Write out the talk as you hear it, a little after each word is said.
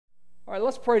All right,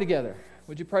 let's pray together.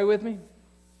 Would you pray with me?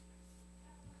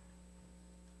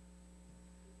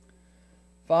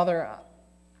 Father,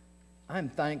 I'm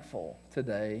thankful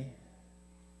today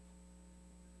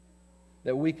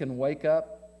that we can wake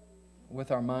up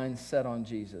with our minds set on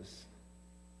Jesus.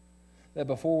 That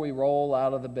before we roll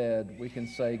out of the bed, we can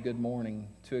say good morning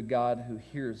to a God who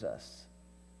hears us,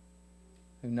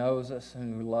 who knows us,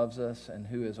 and who loves us, and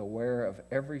who is aware of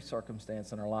every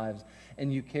circumstance in our lives.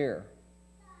 And you care.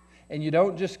 And you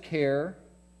don't just care,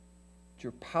 but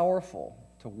you're powerful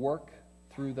to work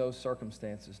through those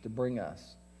circumstances to bring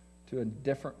us to a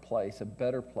different place, a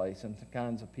better place, and the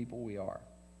kinds of people we are.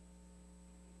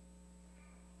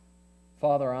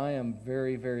 Father, I am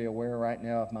very, very aware right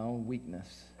now of my own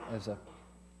weakness as a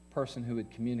person who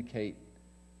would communicate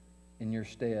in your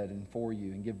stead and for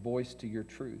you and give voice to your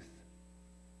truth.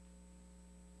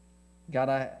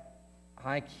 God,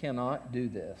 I cannot do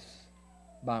this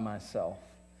by myself.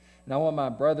 And I want my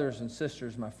brothers and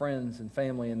sisters, my friends and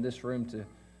family in this room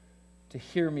to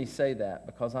hear me say that,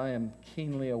 because I am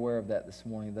keenly aware of that this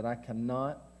morning, that I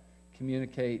cannot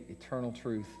communicate eternal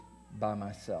truth by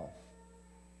myself.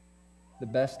 The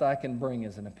best I can bring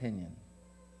is an opinion.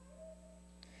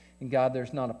 And God,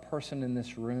 there's not a person in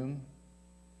this room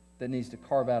that needs to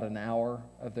carve out an hour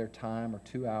of their time or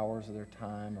 2 hours of their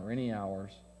time or any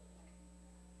hours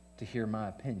to hear my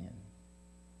opinion.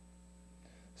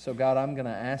 So God, I'm going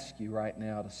to ask you right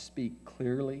now to speak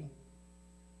clearly,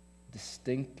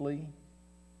 distinctly,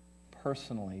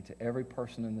 personally to every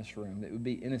person in this room. That would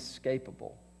be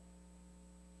inescapable.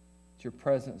 That your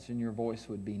presence and your voice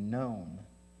would be known.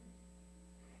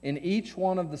 In each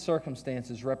one of the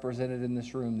circumstances represented in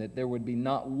this room, that there would be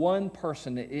not one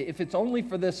person, if it's only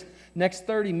for this next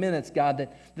 30 minutes, God,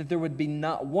 that there would be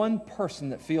not one person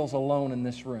that feels alone in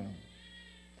this room.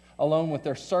 Alone with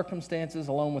their circumstances,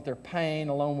 alone with their pain,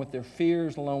 alone with their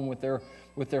fears, alone with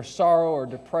their sorrow or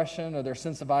depression or their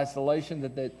sense of isolation,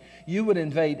 that you would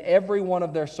invade every one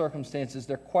of their circumstances,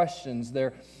 their questions,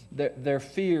 their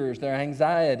fears, their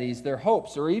anxieties, their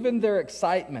hopes, or even their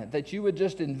excitement, that you would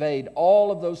just invade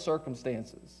all of those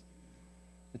circumstances.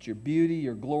 That your beauty,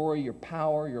 your glory, your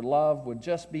power, your love would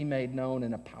just be made known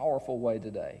in a powerful way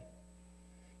today.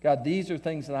 God, these are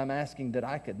things that I'm asking that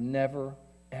I could never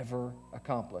ever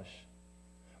accomplish.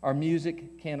 Our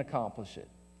music can't accomplish it.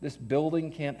 This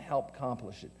building can't help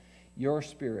accomplish it. Your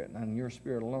Spirit and your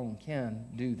Spirit alone can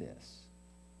do this.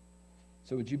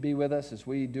 So would you be with us as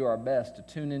we do our best to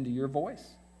tune into your voice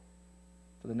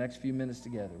for the next few minutes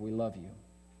together? We love you.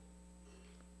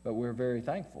 But we're very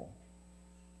thankful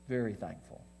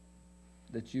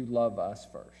that you love us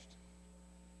first.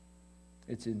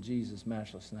 It's in Jesus'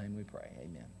 matchless name we pray.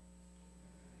 Amen.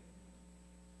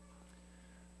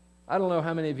 I don't know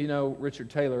how many of you know Richard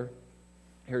Taylor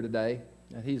here today.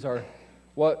 He's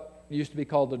what used to be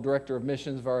called the Director of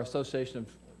Missions of our Association of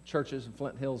Churches in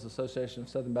Flint Hills Association of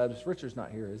Southern Baptists. Richard's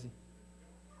not here, is he?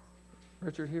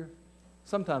 Richard here?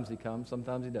 Sometimes he comes,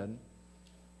 sometimes he doesn't.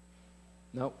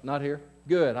 Nope, not here.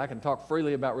 Good, I can talk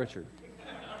freely about Richard.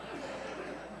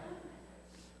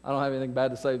 I don't have anything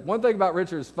bad to say. One thing about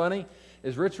Richard is funny,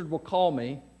 is Richard will call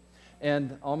me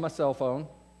and on my cell phone,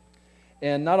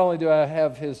 and not only do I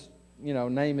have his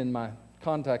name in my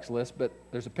contacts list, but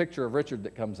there's a picture of Richard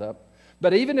that comes up.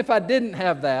 But even if I didn't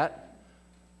have that,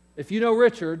 if you know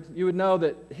Richard, you would know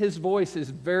that his voice is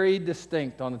very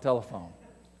distinct on the telephone.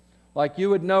 Like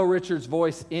you would know Richard's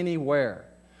voice anywhere.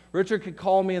 Richard could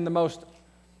call me in the most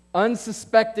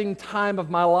unsuspecting time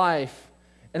of my life,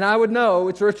 and I would know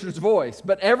it's Richard's voice.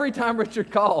 But every time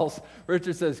Richard calls,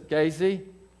 Richard says, "Casey,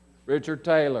 Richard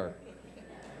Taylor."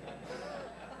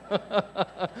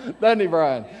 Doesn't he,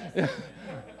 Brian?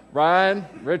 Brian,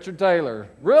 Richard Taylor.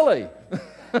 Really?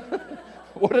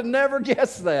 Would have never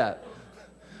guessed that.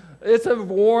 It's a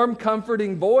warm,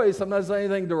 comforting voice. I'm not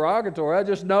saying anything derogatory. I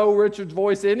just know Richard's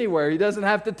voice anywhere. He doesn't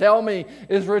have to tell me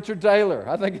it's Richard Taylor.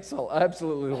 I think it's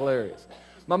absolutely hilarious.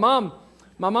 My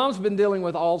mom's been dealing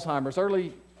with Alzheimer's,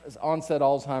 early onset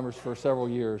Alzheimer's for several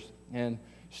years, and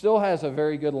still has a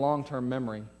very good long-term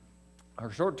memory.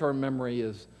 Her short-term memory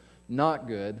is not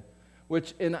good,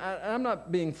 and I'm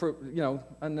not being,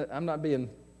 I'm not being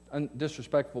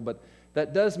disrespectful, but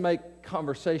that does make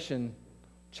conversation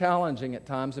challenging at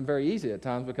times and very easy at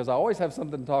times, because I always have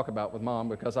something to talk about with Mom,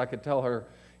 because I could tell her,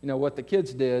 what the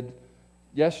kids did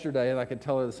yesterday, and I could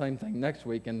tell her the same thing next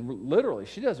week, and literally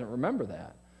she doesn't remember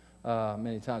that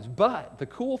many times. But the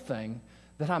cool thing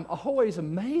that I'm always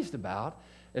amazed about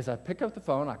is I pick up the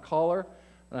phone, I call her,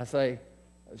 and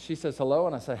she says hello,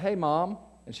 and I say, "Hey, Mom,"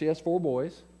 and she has 4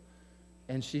 boys,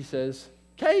 and she says,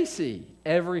 "Casey,"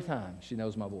 every time she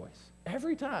knows my voice.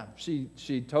 Every time.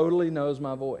 She totally knows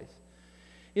my voice.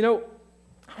 You know,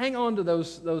 hang on to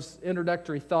those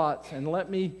introductory thoughts and let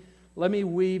me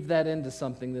weave that into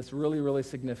something that's really, really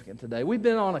significant today. We've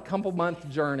been on a couple-month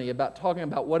journey about talking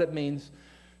about what it means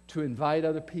to invite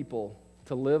other people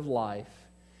to live life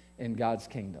in God's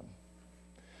kingdom.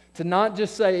 To not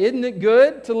just say, isn't it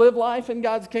good to live life in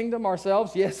God's kingdom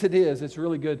ourselves? Yes, it is. It's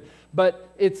really good. But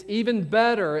it's even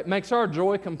better. It makes our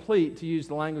joy complete, to use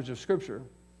the language of Scripture,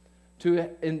 to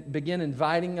begin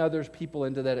inviting others, people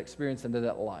into that experience, into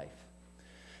that life.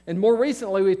 And more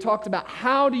recently, we talked about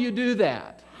how do you do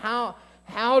that?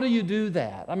 How do you do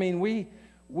that? I mean,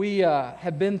 we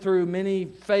have been through many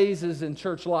phases in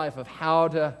church life of how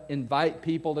to invite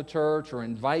people to church or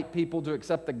invite people to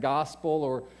accept the gospel,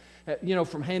 or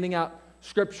from handing out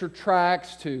scripture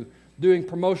tracts to doing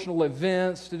promotional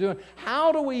events to doing.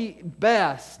 How do we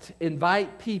best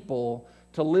invite people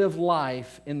to live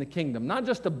life in the kingdom? Not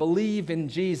just to believe in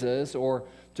Jesus or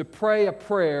to pray a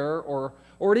prayer or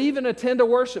to even attend a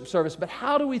worship service, but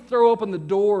how do we throw open the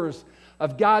doors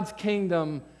of God's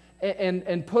kingdom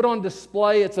and put on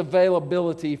display its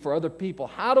availability for other people?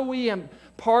 How do we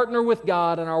partner with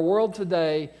God in our world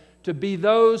today to be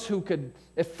those who could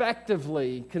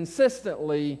effectively,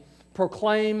 consistently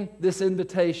proclaim this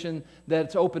invitation that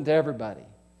it's open to everybody?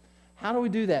 How do we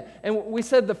do that? And we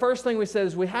said the first thing we said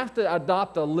is we have to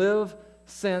adopt a live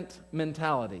sent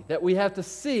mentality, that we have to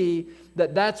see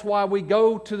that that's why we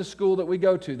go to the school that we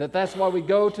go to, that's why we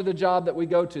go to the job that we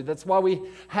go to, that's why we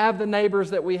have the neighbors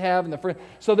that we have and the friends,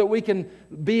 so that we can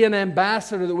be an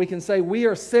ambassador, that we can say we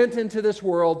are sent into this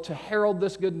world to herald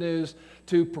this good news,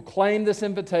 to proclaim this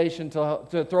invitation,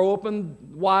 to throw open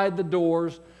wide the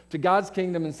doors to God's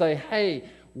kingdom and say, hey,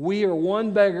 we are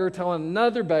one beggar telling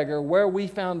another beggar where we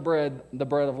found bread, the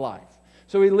bread of life.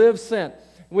 So we live sent.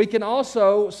 We can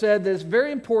also say that it's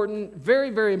very important, very,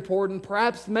 very important,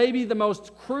 perhaps maybe the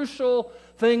most crucial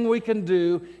thing we can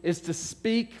do is to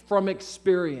speak from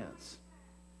experience.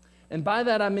 And by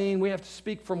that I mean we have to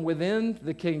speak from within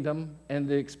the kingdom and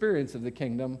the experience of the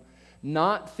kingdom,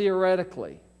 not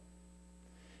theoretically.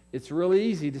 It's really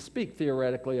easy to speak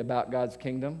theoretically about God's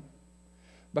kingdom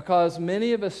because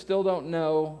many of us still don't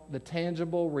know the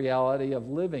tangible reality of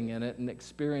living in it and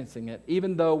experiencing it,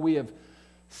 even though we have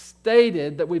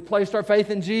stated that we placed our faith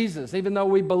in Jesus, even though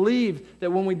we believe that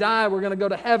when we die we're going to go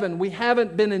to heaven. We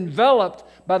haven't been enveloped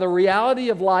by the reality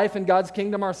of life in God's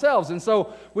kingdom ourselves. And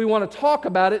so we want to talk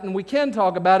about it, and we can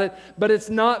talk about it, but it's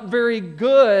not very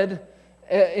good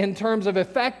in terms of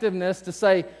effectiveness to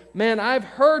say, man, I've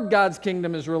heard God's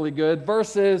kingdom is really good,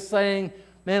 versus saying,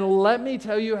 man, let me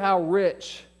tell you how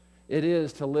rich it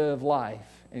is to live life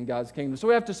in God's kingdom. So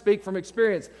we have to speak from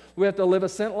experience. We have to live a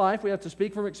sent life. We have to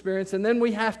speak from experience. And then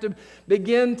we have to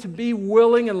begin to be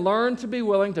willing and learn to be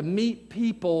willing to meet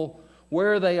people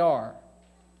where they are,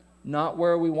 not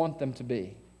where we want them to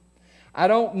be. I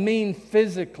don't mean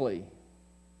physically.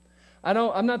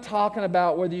 I'm not talking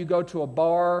about whether you go to a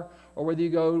bar or whether you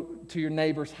go to your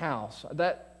neighbor's house.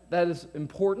 That is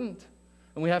important,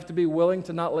 and we have to be willing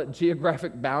to not let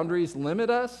geographic boundaries limit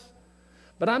us.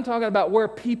 But I'm talking about where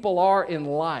people are in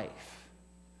life.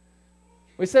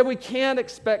 We said we can't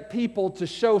expect people to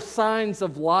show signs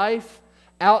of life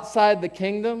outside the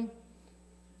kingdom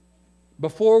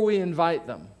before we invite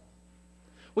them.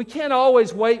 We can't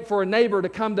always wait for a neighbor to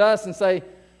come to us and say,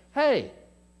 hey,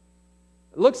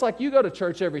 it looks like you go to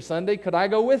church every Sunday. Could I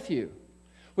go with you?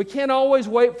 We can't always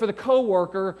wait for the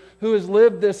coworker who has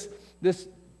lived this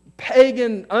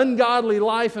pagan, ungodly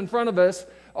life in front of us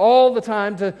all the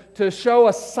time to show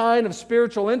a sign of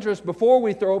spiritual interest before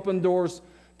we throw open doors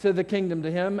to the kingdom to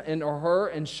him and or her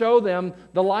and show them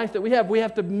the life that we have. We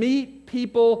have to meet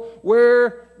people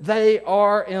where they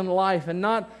are in life and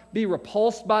not be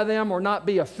repulsed by them or not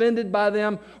be offended by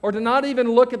them or to not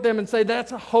even look at them and say,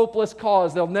 that's a hopeless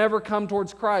cause. They'll never come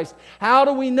towards Christ. How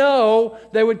do we know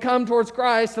they would come towards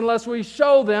Christ unless we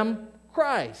show them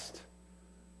Christ?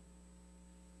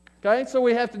 Okay, so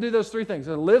we have to do those three things.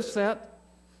 So live sent,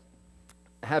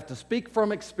 have to speak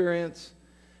from experience,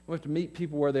 we have to meet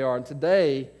people where they are. And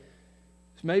today,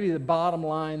 it's maybe the bottom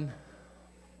line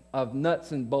of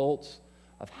nuts and bolts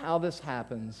of how this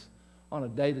happens on a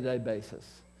day-to-day basis.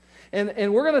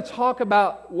 And we're going to talk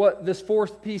about what this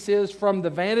fourth piece is from the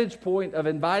vantage point of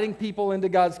inviting people into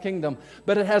God's kingdom,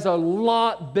 but it has a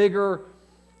lot bigger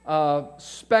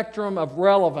spectrum of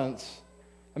relevance.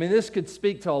 I mean, this could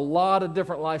speak to a lot of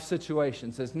different life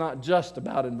situations. It's not just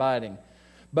about inviting,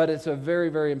 but it's a very,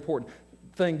 very important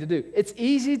thing to do. It's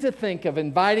easy to think of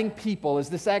inviting people as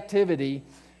this activity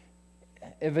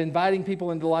of inviting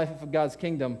people into the life of God's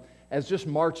kingdom as just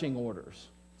marching orders.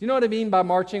 Do you know what I mean by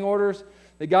marching orders?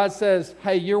 That God says,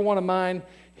 hey, you're one of mine.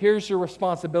 Here's your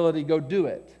responsibility. Go do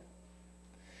it.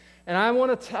 And I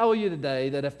want to tell you today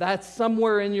that if that's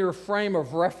somewhere in your frame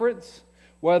of reference,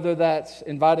 whether that's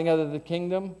inviting others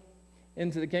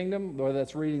into the kingdom, whether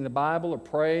that's reading the Bible or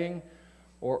praying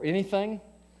or anything,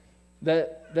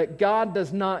 that God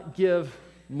does not give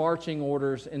marching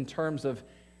orders in terms of,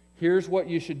 here's what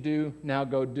you should do, now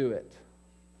go do it.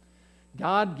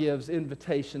 God gives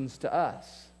invitations to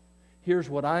us. Here's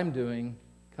what I'm doing,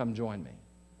 come join me.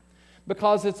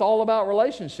 Because it's all about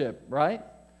relationship, right?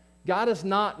 God does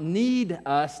not need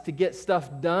us to get stuff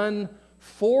done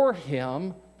for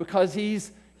Him because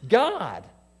He's God.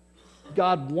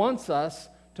 God wants us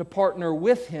to partner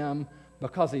with Him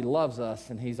because He loves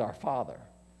us and He's our Father.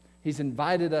 He's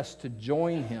invited us to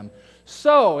join Him.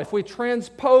 So, if we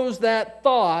transpose that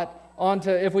thought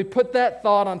if we put that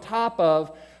thought on top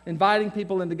of inviting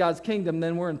people into God's kingdom,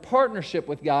 then we're in partnership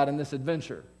with God in this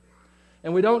adventure.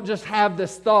 And we don't just have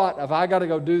this thought of, I got to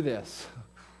go do this.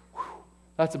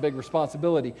 That's a big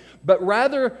responsibility. But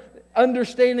rather,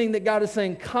 understanding that God is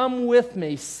saying, come with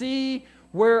me, see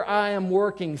where I am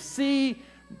working, see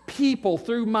people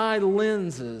through my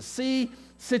lenses, see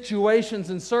situations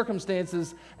and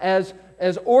circumstances as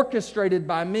orchestrated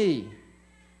by me.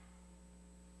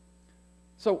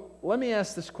 So let me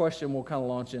ask this question, we'll kind of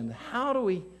launch in. How do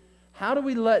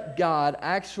we let God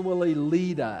actually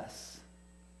lead us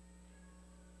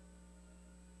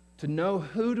to know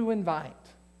who to invite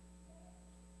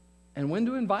and when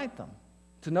to invite them?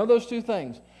 To know those two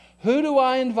things. Who do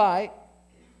I invite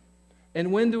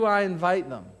and when do I invite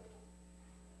them?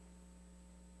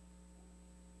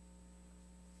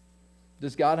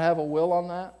 Does God have a will on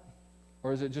that?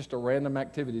 Or is it just a random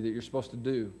activity that you're supposed to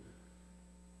do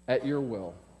at your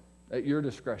will, at your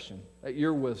discretion, at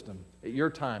your wisdom, at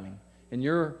your timing, and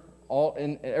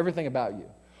everything about you?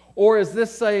 Or is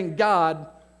this God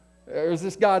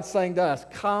saying to us,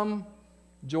 come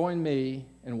join me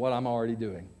in what I'm already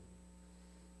doing?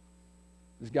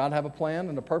 Does God have a plan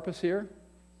and a purpose here?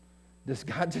 Does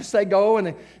God just say go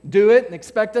and do it and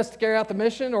expect us to carry out the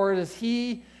mission? Or does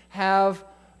He have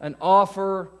an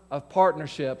offer of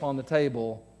partnership on the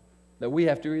table that we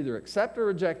have to either accept or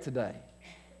reject today?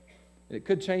 It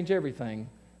could change everything,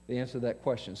 the answer to that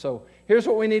question. So here's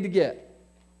what we need to get.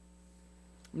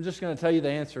 I'm just going to tell you the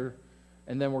answer,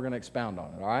 and then we're going to expound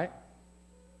on it, all right?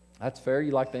 That's fair.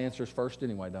 You like the answers first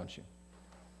anyway, don't you?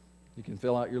 You can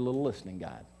fill out your little listening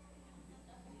guide.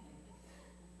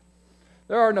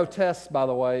 There are no tests, by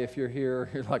the way. If you're here,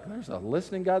 you're like, there's a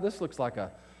listening guide? This looks like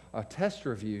a test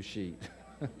review sheet.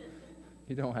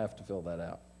 You don't have to fill that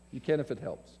out. You can if it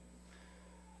helps.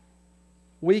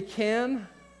 We can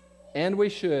and we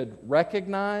should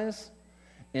recognize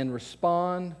and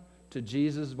respond to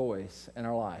Jesus' voice in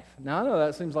our life. Now, I know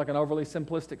that seems like an overly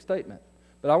simplistic statement,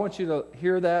 but I want you to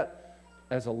hear that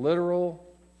as a literal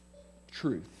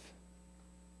truth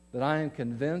that I am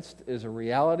convinced is a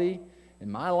reality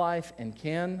in my life and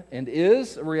can and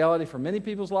is a reality for many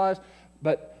people's lives,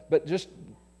 but just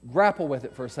grapple with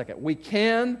it for a second. We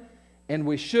can and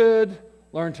we should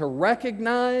learn to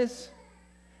recognize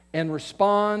and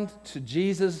respond to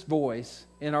Jesus' voice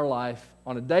in our life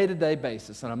on a day-to-day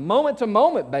basis, on a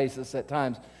moment-to-moment basis at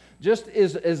times, just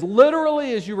as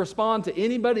literally as you respond to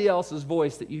anybody else's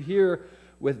voice that you hear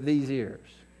with these ears.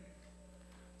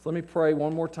 So let me pray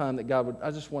one more time that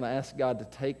I just want to ask God to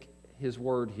take His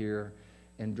word here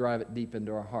and drive it deep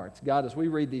into our hearts. God, as we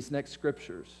read these next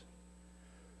scriptures,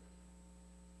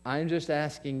 I'm just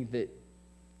asking that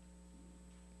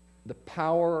the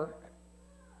power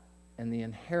and the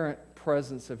inherent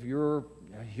presence of your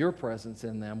presence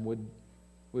in them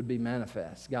would be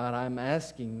manifest. God, I'm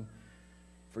asking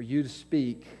for you to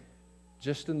speak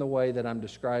just in the way that I'm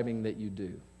describing that you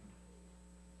do.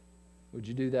 Would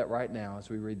you do that right now as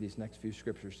we read these next few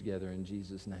scriptures together in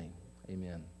Jesus' name?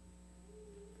 Amen.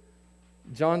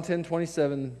 John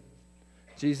 10:27,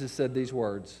 Jesus said these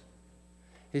words.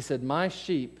 He said, "My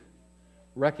sheep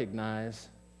recognize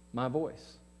my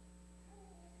voice.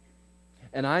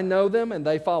 And I know them and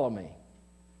they follow me."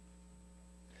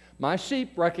 My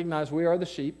sheep recognize, we are the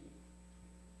sheep,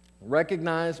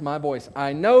 recognize my voice.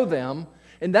 I know them,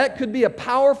 and that could be a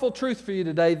powerful truth for you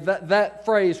today, that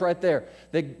phrase right there,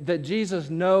 that Jesus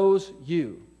knows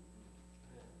you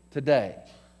today.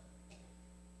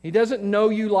 He doesn't know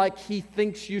you like He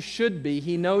thinks you should be.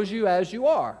 He knows you as you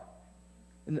are.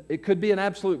 And it could be an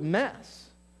absolute mess.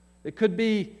 It could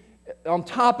be on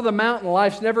top of the mountain,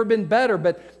 life's never been better,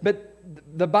 but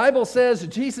the Bible says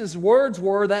Jesus' words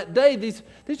were that day,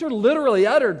 these are literally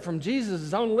uttered from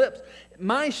Jesus' own lips.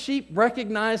 My sheep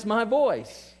recognize my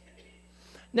voice.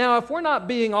 Now, if we're not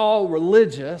being all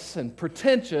religious and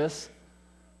pretentious,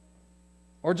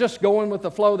 or just going with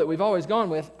the flow that we've always gone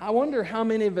with, I wonder how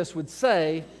many of us would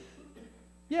say,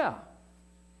 yeah,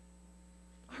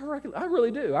 I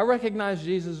really do. I recognize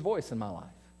Jesus' voice in my life.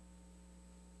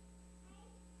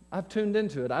 I've tuned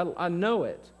into it. I know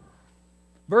it.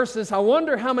 Versus, I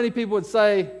wonder how many people would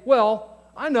say, well,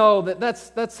 I know that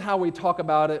that's how we talk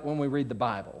about it when we read the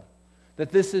Bible,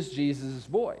 that this is Jesus'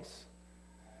 voice.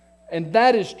 And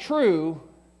that is true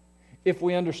if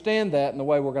we understand that and the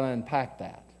way we're going to unpack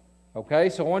that. Okay,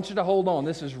 so I want you to hold on.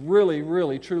 This is really,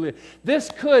 really, truly, this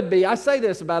could be, I say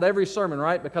this about every sermon,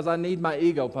 right, because I need my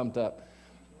ego pumped up.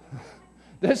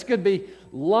 This could be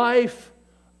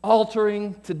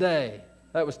life-altering today.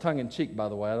 That was tongue-in-cheek, by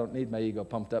the way. I don't need my ego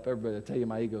pumped up. Everybody will tell you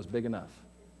my ego is big enough.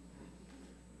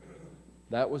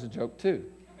 That was a joke, too.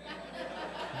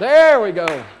 There we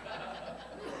go.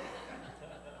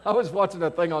 I was watching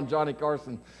a thing on Johnny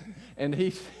Carson, and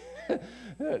he...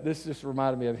 this just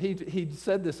reminded me of, he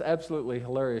said this absolutely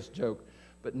hilarious joke,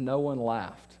 but no one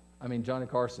laughed. I mean, Johnny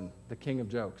Carson, the king of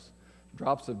jokes,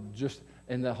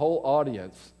 and the whole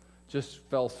audience just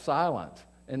fell silent.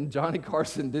 And Johnny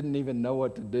Carson didn't even know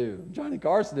what to do. Johnny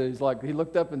Carson, he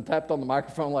looked up and tapped on the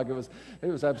microphone like it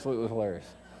was absolutely hilarious.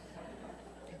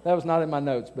 That was not in my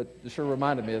notes, but it sure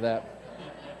reminded me of that.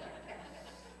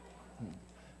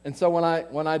 And so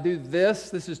when I do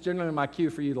this is generally my cue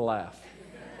for you to laugh.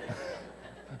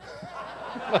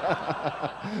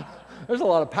 There's a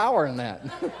lot of power in that.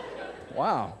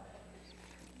 Wow.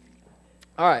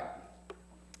 All right.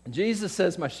 Jesus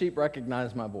says, my sheep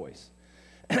recognize my voice.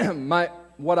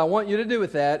 What I want you to do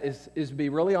with that is be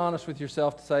really honest with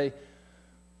yourself to say,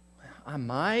 I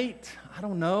might, I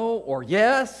don't know, or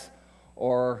yes,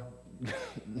 or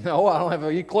no, I don't have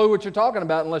any clue what you're talking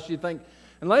about unless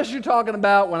you're talking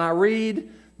about when I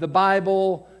read the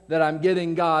Bible that I'm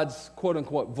getting God's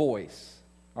quote-unquote voice.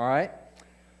 All right?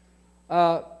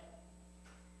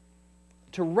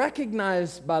 To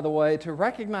recognize, by the way, to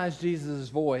recognize Jesus'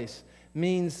 voice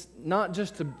means not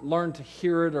just to learn to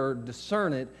hear it or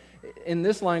discern it. In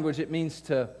this language, it means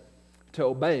to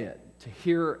obey it, to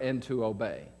hear and to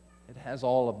obey. It has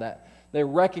all of that.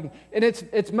 And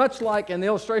it's much like, and the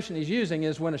illustration he's using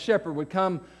is when a shepherd would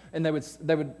come and they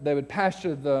would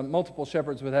pasture, the multiple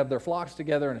shepherds would have their flocks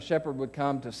together, and a shepherd would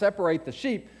come to separate the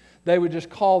sheep. They would just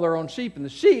call their own sheep, and the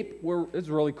sheep it's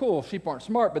really cool. Sheep aren't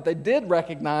smart, but they did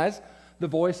recognize the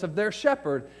voice of their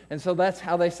shepherd, and so that's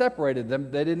how they separated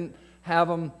them. They didn't have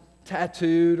them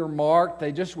tattooed or marked.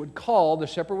 They just would call, the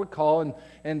shepherd would call,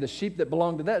 and the sheep that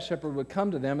belonged to that shepherd would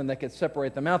come to them, and they could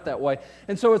separate them out that way.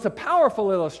 And so it's a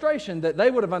powerful illustration that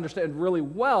they would have understood really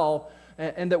well,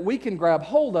 and that we can grab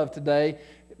hold of today,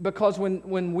 because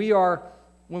when we are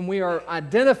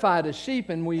identified as sheep,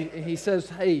 and he says,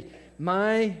 hey,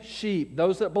 my sheep,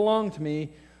 those that belong to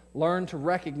me, learn to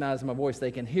recognize my voice.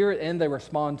 They can hear it and they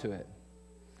respond to it.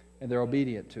 And they're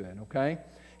obedient to it, okay?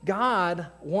 God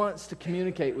wants to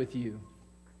communicate with you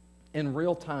in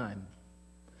real time.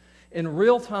 In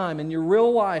real time, in your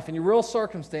real life, in your real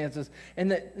circumstances.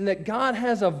 And that God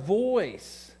has a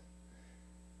voice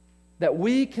that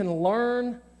we can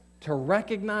learn to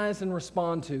recognize and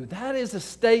respond to. That is a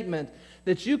statement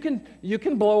that you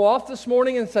can blow off this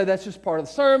morning and say that's just part of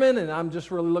the sermon, and I'm just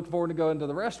really looking forward to going to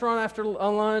the restaurant after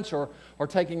lunch or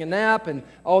taking a nap, and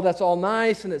oh, that's all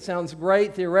nice and it sounds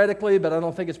great theoretically, but I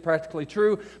don't think it's practically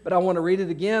true. But I want to read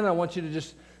it again. I want you to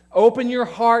just open your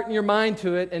heart and your mind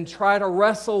to it and try to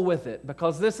wrestle with it,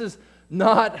 because this is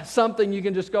not something you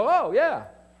can just go, oh yeah.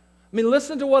 I mean,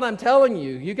 listen to what I'm telling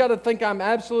you. You got to think I'm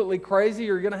absolutely crazy,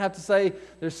 or you're going to have to say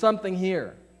there's something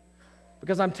here.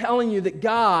 Because I'm telling you that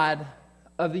God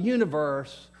of the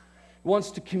universe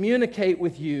wants to communicate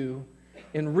with you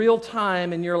in real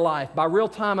time in your life. By real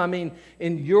time, I mean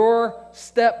in your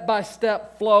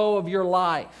step-by-step flow of your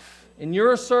life, in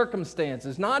your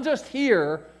circumstances, not just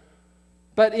here,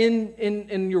 but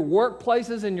in your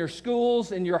workplaces, in your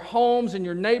schools, in your homes, in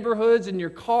your neighborhoods, in your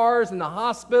cars, in the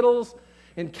hospitals,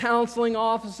 in counseling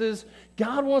offices.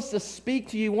 God wants to speak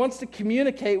to you, wants to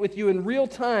communicate with you in real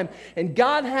time. And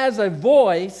God has a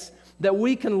voice that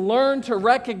we can learn to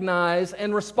recognize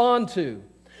and respond to.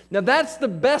 Now that's the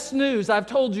best news I've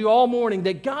told you all morning,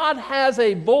 that God has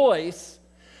a voice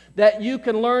that you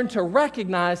can learn to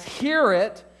recognize, hear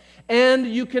it, and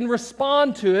you can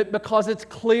respond to it because it's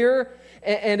clear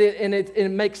and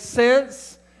it makes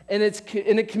sense and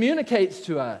it communicates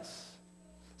to us.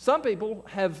 Some people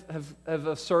have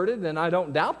asserted, and I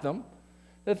don't doubt them,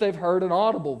 that they've heard an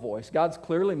audible voice. God's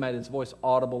clearly made His voice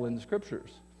audible in the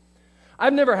Scriptures.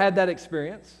 I've never had that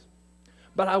experience,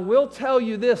 but I will tell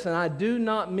you this, and I do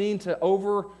not mean to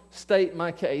overstate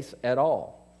my case at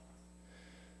all,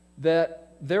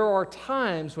 that there are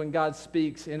times when God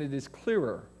speaks and it is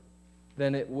clearer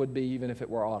than it would be even if it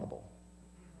were audible.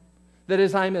 That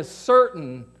is, I'm as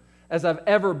certain as I've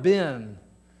ever been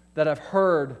that I've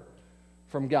heard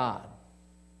from God.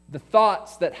 The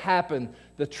thoughts that happen,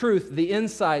 the truth, the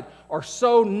insight are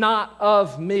so not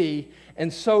of me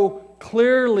and so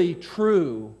clearly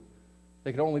true,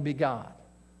 they could only be God.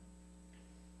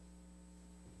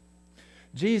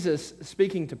 Jesus,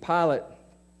 speaking to Pilate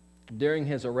during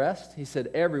his arrest, he said,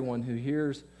 everyone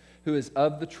who is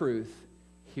of the truth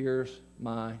hears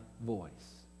my voice.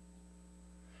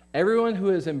 Everyone who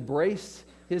has embraced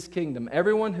his kingdom,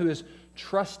 everyone who is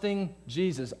trusting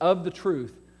Jesus of the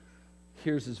truth,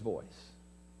 hears his voice.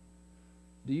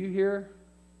 Do you hear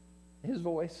his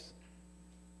voice?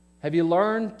 Have you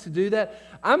learned to do that?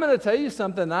 I'm going to tell you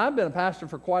something. I've been a pastor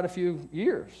for quite a few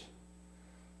years.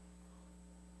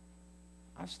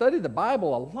 I've studied the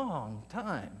Bible a long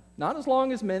time. Not as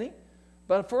long as many,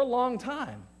 but for a long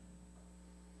time.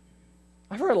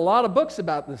 I've read a lot of books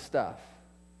about this stuff.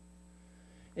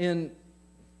 And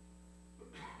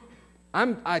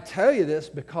I tell you this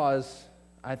because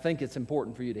I think it's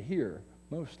important for you to hear,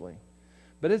 mostly.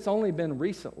 But it's only been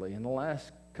recently, in the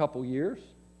last couple years,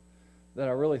 that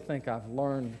I really think I've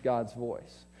learned God's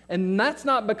voice. And that's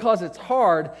not because it's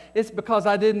hard, it's because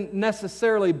I didn't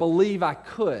necessarily believe I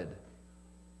could.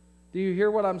 Do you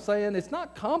hear what I'm saying? It's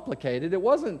not complicated.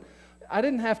 I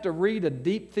didn't have to read a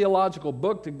deep theological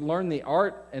book to learn the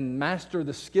art and master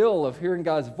the skill of hearing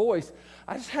God's voice.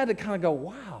 I just had to kind of go,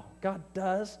 wow, God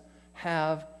does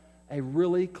have a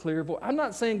really clear voice. I'm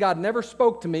not saying God never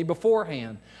spoke to me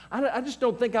beforehand. I just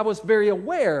don't think I was very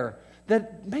aware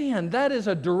that, man, that is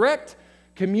a direct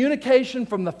communication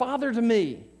from the Father to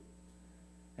me.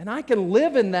 And I can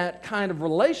live in that kind of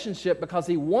relationship because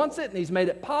He wants it and He's made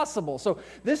it possible. So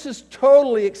this is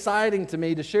totally exciting to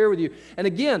me to share with you. And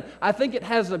again, I think it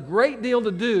has a great deal to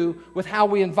do with how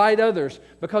we invite others,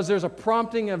 because there's a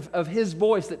prompting of His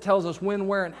voice that tells us when,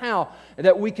 where, and how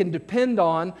that we can depend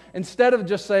on, instead of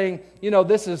just saying,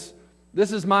 this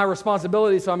is my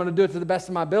responsibility, so I'm going to do it to the best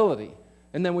of my ability.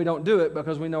 And then we don't do it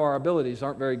because we know our abilities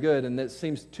aren't very good and it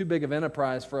seems too big of an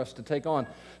enterprise for us to take on.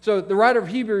 So the writer of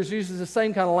Hebrews uses the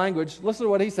same kind of language. Listen to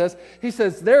what he says. He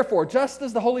says, therefore, just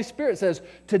as the Holy Spirit says,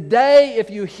 today if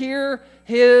you hear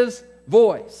His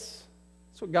voice.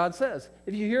 That's what God says.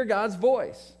 If you hear God's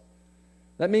voice,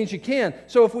 that means you can.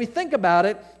 So if we think about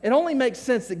it, it only makes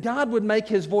sense that God would make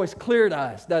His voice clear to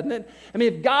us, doesn't it? I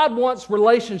mean, if God wants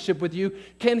relationship with you,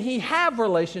 can He have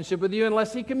relationship with you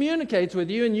unless He communicates with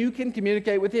you and you can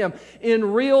communicate with Him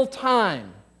in real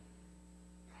time?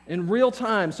 In real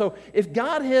time. So if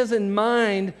God has in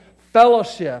mind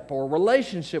fellowship or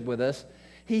relationship with us,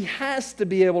 He has to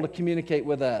be able to communicate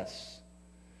with us.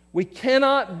 We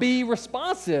cannot be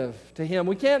responsive to Him.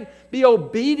 We can't be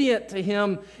obedient to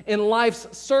Him in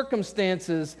life's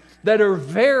circumstances that are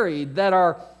varied, that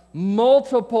are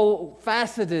multiple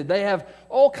faceted. They have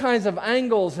all kinds of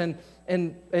angles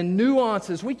and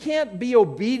nuances. We can't be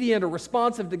obedient or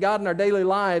responsive to God in our daily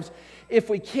lives if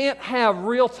we can't have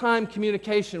real-time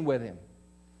communication with Him.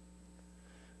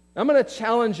 I'm going to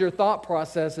challenge your thought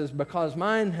processes because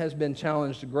mine has been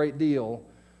challenged a great deal,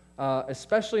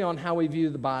 especially on how we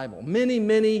view the Bible.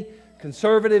 Many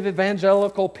conservative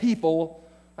evangelical people,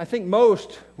 I think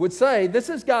most, would say this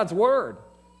is God's Word.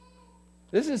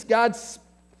 This is God's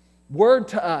Word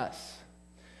to us.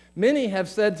 Many have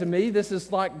said to me this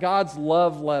is like God's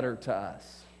love letter to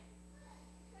us.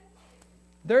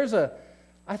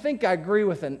 I think I agree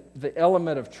with the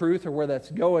element of truth, or where that's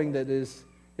going, that is,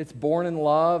 it's born in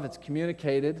love, it's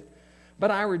communicated. But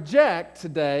I reject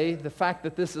today the fact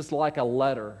that this is like a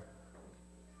letter.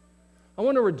 I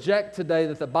want to reject today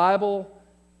that the Bible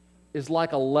is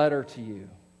like a letter to you.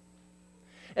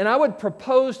 And I would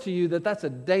propose to you that that's a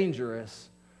dangerous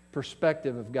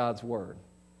perspective of God's Word,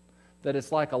 that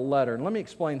it's like a letter. And let me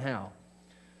explain how.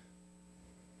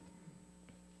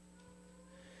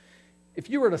 If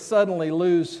you were to suddenly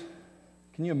lose,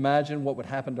 can you imagine what would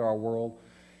happen to our world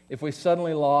if we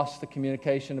suddenly lost the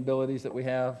communication abilities that we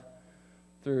have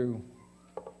through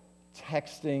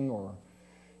texting, or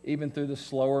even through the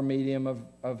slower medium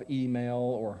of email,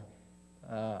 or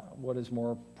what is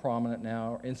more prominent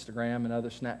now, Instagram and other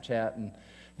Snapchat. And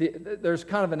there's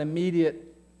kind of an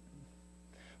immediate,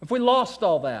 if we lost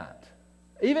all that,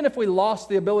 even if we lost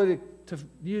the ability to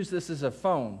use this as a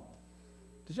phone.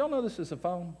 Did y'all know this is a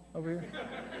phone over here?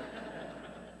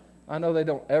 I know they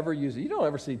don't ever use it. You don't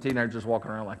ever see teenagers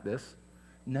walking around like this.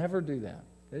 Never do that.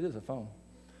 It is a phone,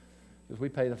 because we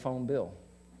pay the phone bill.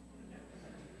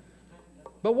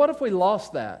 But what if we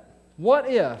lost that? What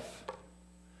if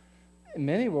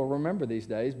Many will remember these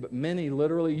days, but many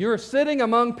literally, you're sitting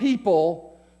among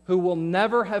people who will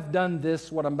never have done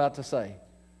this, what I'm about to say,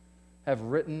 have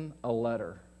written a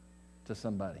letter to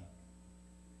somebody.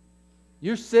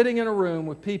 You're sitting in a room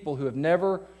with people who have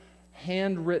never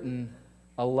handwritten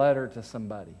a letter to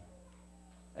somebody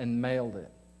and mailed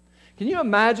it. Can you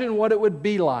imagine what it would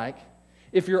be like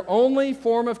if your only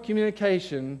form of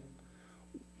communication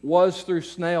was through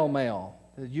snail mail?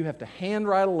 You have to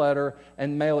handwrite a letter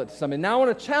and mail it to somebody. Now I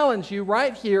want to challenge you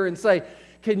right here and say,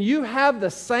 can you have the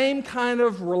same kind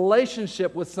of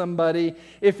relationship with somebody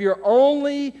if your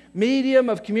only medium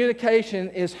of communication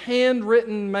is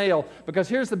handwritten mail? Because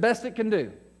here's the best it can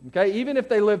do. Okay? Even if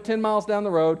they live 10 miles down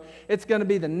the road, it's going to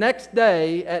be the next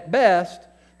day at best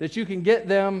that you can get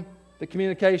them the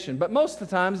communication. But most of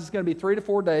the times it's going to be 3 to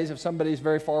 4 days if somebody's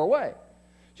very far away.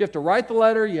 So you have to write the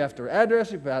letter, you have to address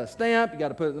it, you got a stamp, you got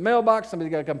to put it in the mailbox,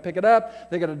 somebody's got to come pick it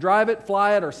up, they got to drive it,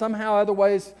 fly it, or somehow other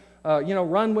ways,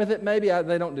 run with it. Maybe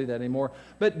they don't do that anymore.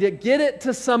 But to get it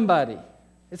to somebody,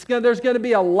 there's going to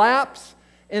be a lapse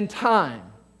in time.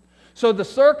 So the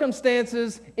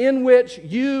circumstances in which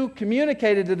you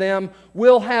communicated to them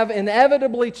will have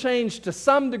inevitably changed to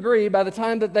some degree by the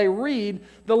time that they read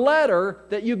the letter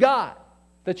that you got,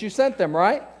 that you sent them,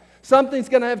 right? Something's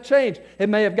going to have changed. It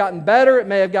may have gotten better. It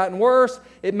may have gotten worse.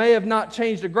 It may have not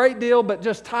changed a great deal, but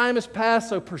just time has passed,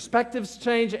 so perspectives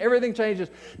change. Everything changes.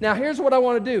 Now, here's what I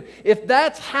want to do. If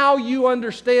that's how you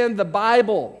understand the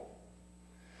Bible,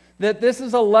 that this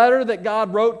is a letter that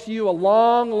God wrote to you a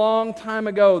long, long time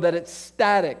ago, that it's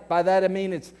static. By that I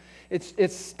mean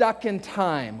it's stuck in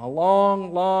time. A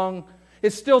long, long...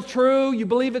 It's still true. You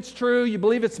believe it's true. You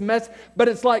believe it's but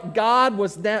it's like God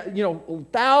was,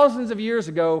 thousands of years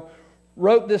ago,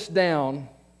 wrote this down,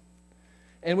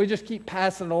 and we just keep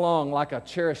passing it along like a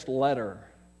cherished letter.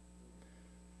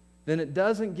 Then it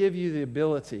doesn't give you the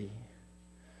ability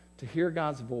to hear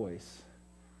God's voice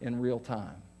in real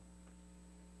time.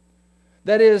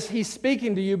 That is, He's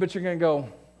speaking to you, but you're going to go,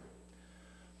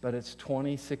 but it's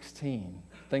 2016.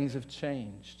 Things have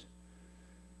changed.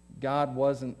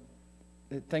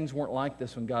 Things weren't like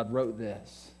this when God wrote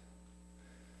this.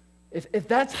 If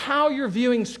that's how you're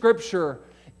viewing Scripture,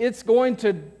 it's going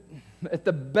to, at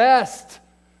the best,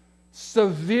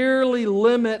 severely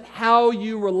limit how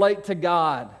you relate to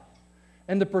God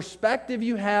and the perspective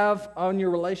you have on your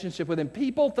relationship with Him.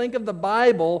 People think of the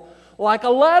Bible like a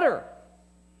letter.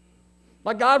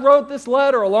 Like God wrote this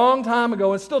letter a long time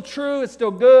ago. It's still true, it's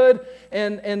still good,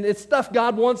 and it's stuff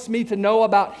God wants me to know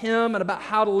about Him and about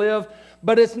how to live.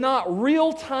 But it's not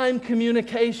real-time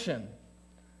communication.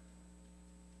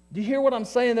 Do you hear what I'm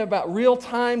saying there about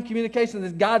real-time communication?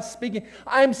 That God's speaking.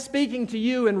 I'm speaking to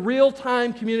you in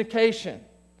real-time communication.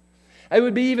 It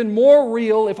would be even more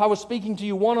real if I was speaking to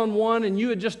you one-on-one and you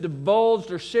had just divulged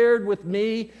or shared with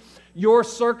me your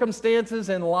circumstances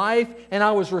in life, and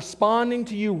I was responding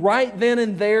to you right then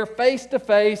and there,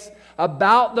 face-to-face,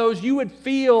 about those. You would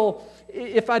feel,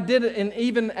 if I did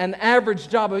even an average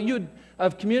job,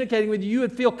 of communicating with you, you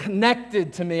would feel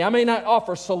connected to me. I may not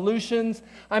offer solutions.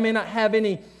 I may not have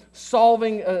any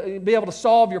be able to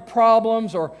solve your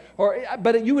problems,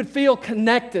 but you would feel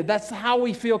connected. That's how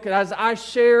we feel. As I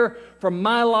share from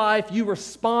my life, you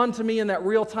respond to me in that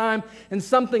real time, and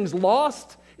something's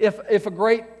lost if a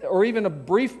great or even a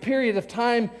brief period of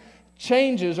time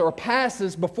changes or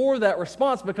passes before that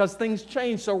response, because things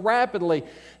change so rapidly.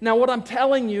 Now, what I'm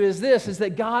telling you is this, is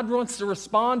that God wants to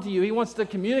respond to you. He wants to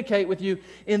communicate with you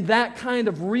in that kind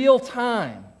of real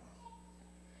time,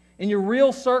 in your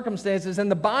real circumstances.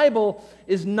 And the Bible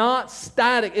is not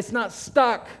static. It's not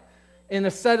stuck in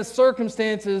a set of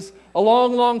circumstances a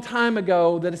long, long time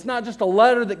ago, that it's not just a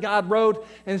letter that God wrote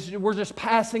and we're just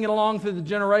passing it along through the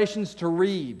generations to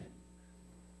read.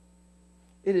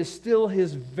 It is still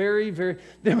His the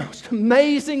most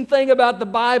amazing thing about the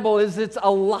Bible is it's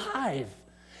alive.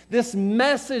 This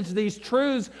message, these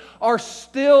truths are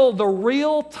still the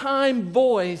real-time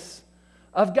voice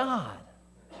of God.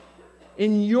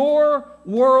 In your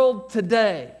world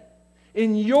today,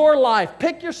 in your life,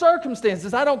 pick your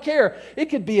circumstances, I don't care. It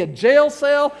could be a jail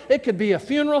cell, it could be a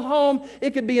funeral home,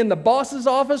 it could be in the boss's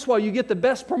office while you get the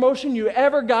best promotion you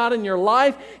ever got in your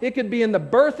life. It could be in the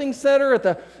birthing center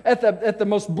at the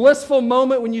most blissful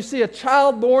moment when you see a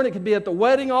child born. It could be at the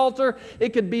wedding altar. It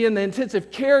could be in the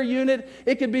intensive care unit.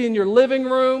 It could be in your living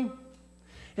room.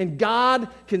 And God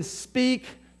can speak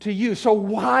to you. So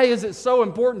why is it so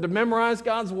important to memorize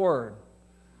God's Word?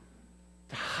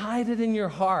 To hide it in your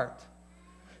heart.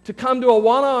 To come to a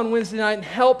one-on Wednesday night and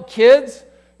help kids.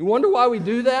 You wonder why we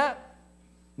do that?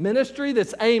 Ministry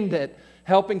that's aimed at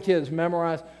helping kids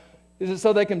memorize. Is it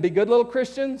so they can be good little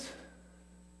Christians?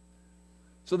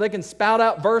 so they can spout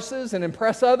out verses and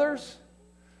impress others?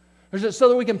 Or is it so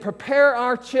that we can prepare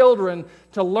our children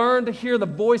to learn to hear the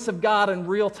voice of God in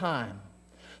real time?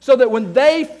 So that when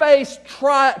they face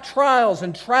trials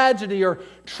and tragedy or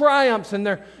triumphs and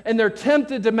they're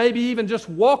tempted to maybe even just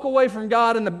walk away from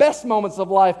God in the best moments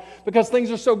of life because things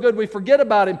are so good we forget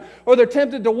about Him, or they're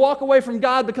tempted to walk away from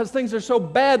God because things are so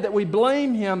bad that we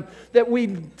blame Him, that we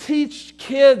teach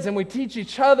kids and we teach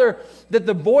each other that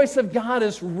the voice of God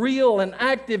is real and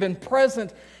active and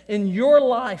present in your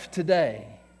life today.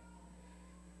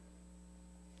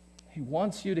 He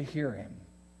wants you to hear Him.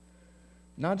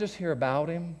 Not just hear about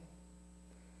Him.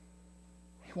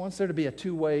 He wants there to be a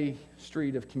two-way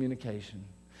street of communication.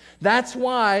 That's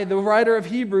why the writer of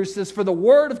Hebrews says, for the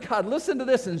Word of God, listen to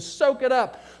this and soak it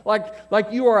up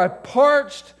like you are a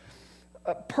parched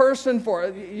person,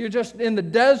 you're just in the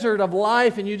desert of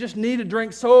life and you just need a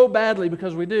drink so badly,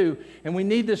 because we do, and we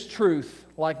need this truth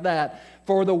like that.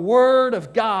 For the Word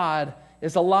of God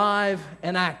is alive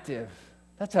and active.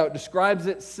 That's how it describes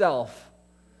itself.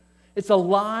 It's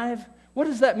alive. What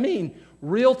does that mean?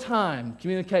 Real-time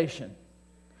communication.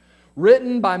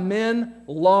 Written by men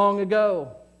long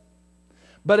ago.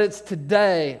 But it's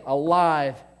today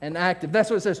alive and active. That's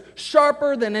what it says.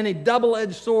 Sharper than any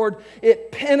double-edged sword.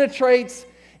 It penetrates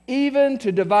even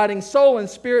to dividing soul and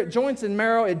spirit, joints and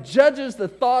marrow. It judges the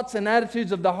thoughts and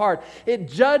attitudes of the heart. It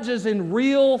judges in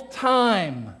real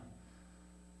time.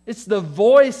 It's the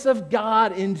voice of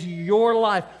God into your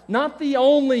life. Not the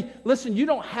only, listen, you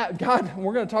don't have, God,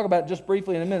 we're going to talk about it just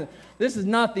briefly in a minute. This is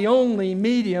not the only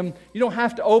medium. You don't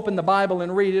have to open the Bible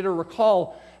and read it or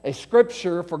recall a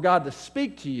scripture for God to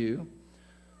speak to you.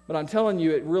 But I'm telling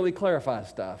you, it really clarifies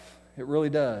stuff. It really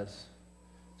does.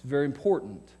 It's very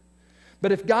important.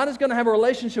 But if God is going to have a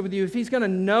relationship with you, if He's going to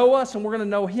know us and we're going to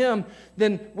know Him,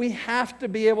 then we have to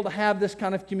be able to have this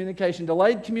kind of communication.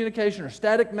 Delayed communication or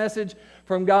static message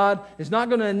from God is not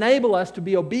going to enable us to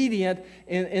be obedient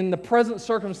in the present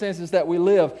circumstances that we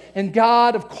live. And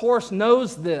God, of course,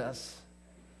 knows this.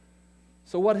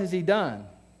 So what has He done?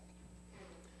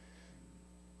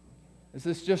 Is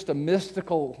this just a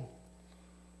mystical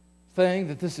thing,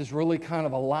 that this is really kind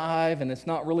of alive and it's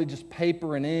not really just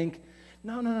paper and ink?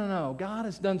 No. God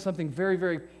has done something very,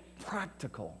 very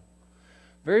practical,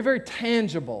 very, very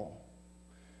tangible,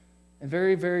 and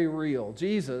very, very real.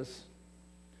 Jesus,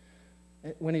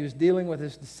 when He was dealing with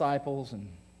His disciples, and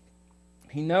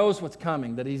He knows what's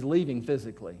coming, that He's leaving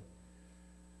physically.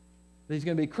 That He's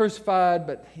going to be crucified,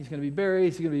 but He's going to be buried,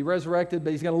 He's going to be resurrected, but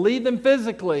He's going to leave them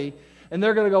physically. And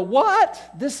they're going to go,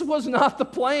 what? This was not the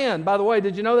plan. By the way,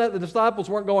 did you know that? The disciples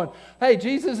weren't going, hey,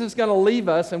 Jesus is going to leave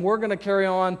us and we're going to carry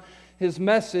on His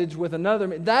message with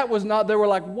another. That was not, they were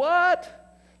like,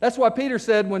 what? That's why Peter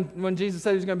said, when Jesus said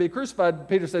He was going to be crucified,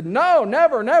 Peter said, no,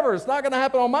 never, never. It's not going to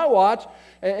happen on my watch.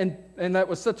 And that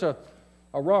was such a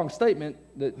wrong statement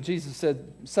that Jesus said,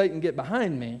 Satan, get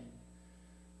behind me.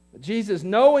 But Jesus,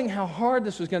 knowing how hard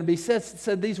this was going to be,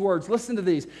 said these words. Listen to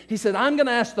these. He said, I'm going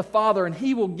to ask the Father, and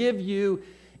He will give you,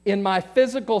 in my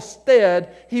physical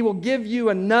stead, He will give you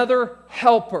another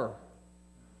helper.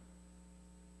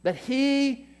 That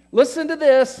He, listen to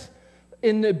this,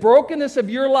 in the brokenness of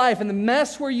your life, in the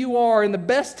mess where you are, in the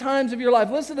best times of your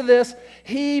life, listen to this,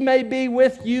 He may be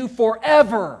with you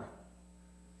forever.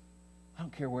 I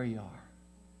don't care where you are.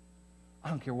 I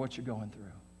don't care what you're going through.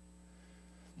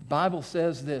 The Bible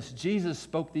says this. Jesus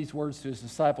spoke these words to His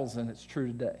disciples, and it's true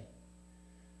today.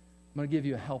 I'm going to give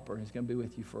you a helper, and He's going to be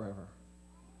with you forever.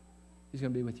 He's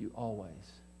going to be with you always.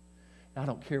 And I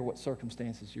don't care what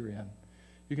circumstances you're in.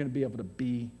 You're going to be able to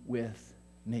be with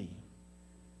me,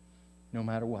 no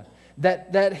matter what.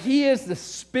 That He is the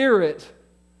Spirit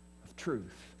of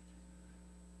truth.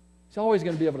 He's always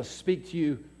going to be able to speak to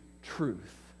you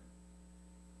truth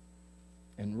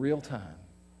in real time,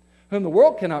 whom the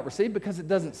world cannot receive because it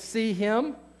doesn't see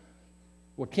Him.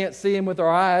 We can't see Him with our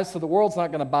eyes, so the world's not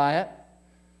going to buy it.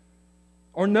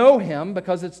 Or know Him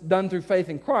because it's done through faith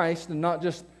in Christ and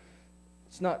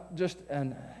it's not just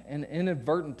an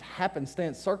inadvertent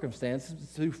happenstance circumstance.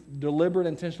 It's through deliberate,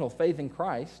 intentional faith in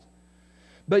Christ.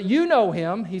 But you know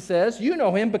Him, He says, you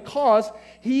know Him because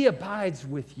He abides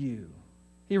with you.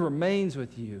 He remains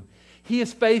with you. He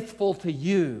is faithful to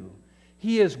you.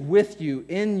 He is with you,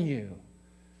 in you.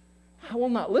 I will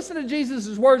not. Listen to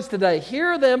Jesus' words today.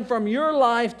 Hear them from your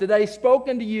life today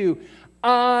spoken to you.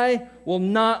 I will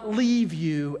not leave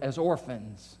you as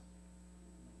orphans.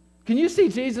 Can you see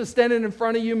Jesus standing in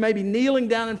front of you, maybe kneeling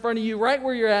down in front of you, right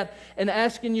where you're at, and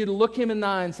asking you to look Him in the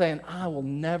eye and saying, I will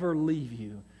never leave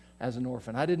you as an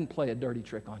orphan. I didn't play a dirty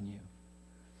trick on you.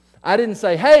 I didn't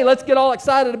say, hey, let's get all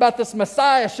excited about this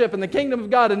Messiahship and the kingdom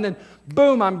of God, and then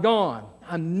boom, I'm gone.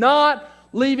 I'm not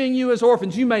leaving you as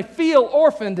orphans. You may feel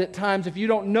orphaned at times if you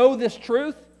don't know this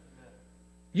truth.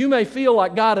 You may feel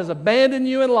like God has abandoned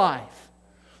you in life.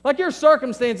 Like your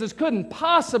circumstances couldn't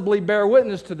possibly bear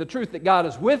witness to the truth that God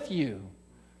is with you.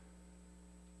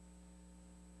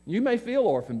 You may feel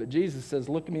orphaned, but Jesus says,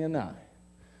 look me in the eye.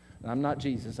 And I'm not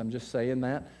Jesus, I'm just saying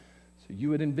that so you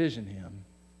would envision Him.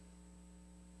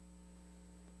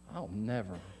 I'll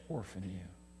never orphan you.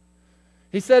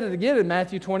 He said it again in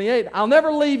Matthew 28, I'll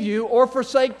never leave you or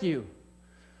forsake you.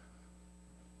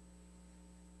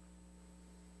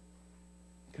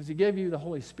 Because He gave you the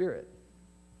Holy Spirit,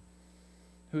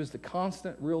 who is the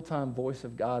constant, real-time voice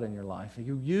of God in your life,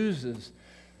 who uses,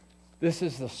 this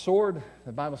is the sword,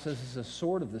 the Bible says this is the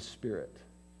sword of the Spirit.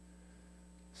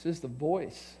 This is the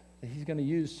voice that He's going to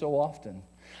use so often.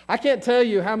 I can't tell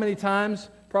you how many times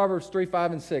Proverbs 3,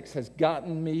 5, and 6 has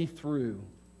gotten me through.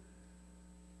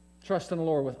 Trust in the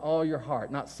Lord with all your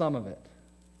heart, not some of it.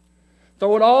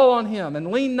 Throw it all on Him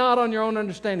and lean not on your own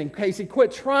understanding. Casey,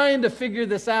 quit trying to figure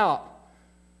this out.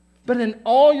 But in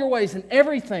all your ways, in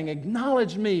everything,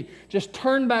 acknowledge me. Just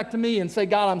turn back to me and say,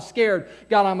 God, I'm scared.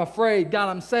 God, I'm afraid. God,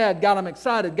 I'm sad. God, I'm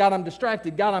excited. God, I'm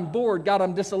distracted. God, I'm bored. God,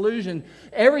 I'm disillusioned.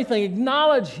 Everything,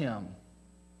 acknowledge Him.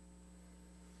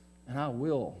 And I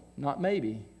will, not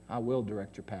maybe, I will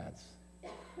direct your paths.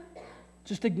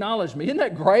 Just acknowledge me. Isn't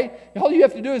that great? All you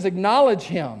have to do is acknowledge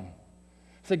Him.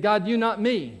 Say, God, you, not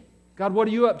me. God, what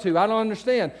are you up to? I don't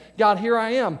understand. God, here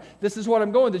I am. This is what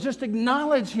I'm going to. Just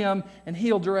acknowledge Him and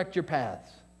He'll direct your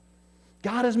paths.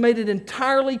 God has made it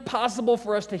entirely possible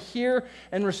for us to hear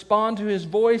and respond to His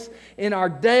voice in our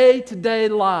day-to-day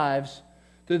lives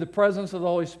through the presence of the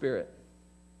Holy Spirit.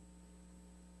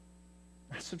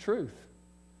 That's the truth.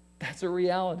 That's a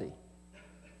reality.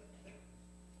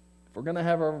 If we're going to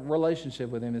have a relationship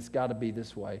with Him, it's got to be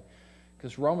this way.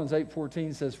 Because Romans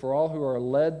 8:14 says, for all who are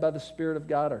led by the Spirit of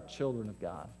God are children of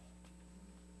God.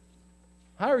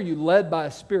 How are you led by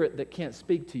a spirit that can't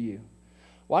speak to you?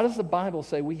 Why does the Bible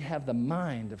say we have the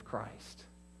mind of Christ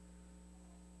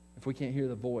if we can't hear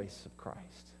the voice of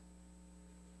Christ?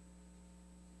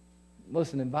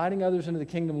 Listen, inviting others into the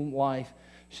kingdom life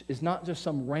is not just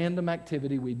some random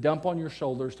activity we dump on your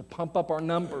shoulders to pump up our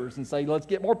numbers and say, let's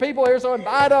get more people here, so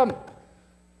invite them.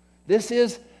 This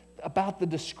is about the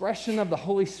discretion of the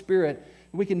Holy Spirit.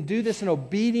 We can do this in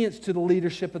obedience to the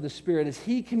leadership of the Spirit as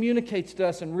He communicates to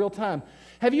us in real time.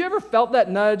 Have you ever felt that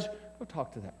nudge? Go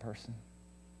talk to that person.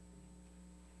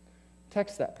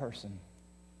 Text that person.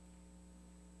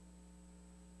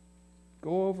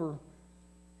 Go over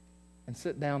and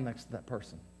sit down next to that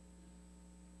person.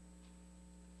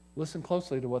 Listen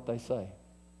closely to what they say.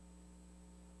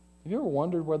 Have you ever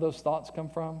wondered where those thoughts come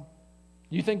from?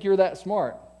 You think you're that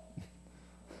smart.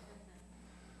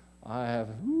 I have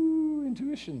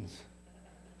intuitions.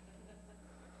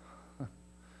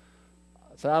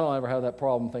 So I don't ever have that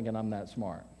problem thinking I'm that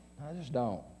smart. I just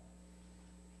don't.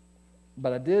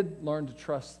 But I did learn to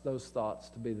trust those thoughts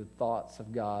to be the thoughts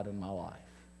of God in my life.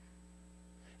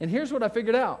 And here's what I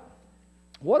figured out.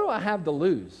 What do I have to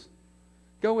lose?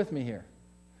 Go with me here.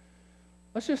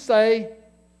 Let's just say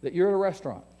that you're at a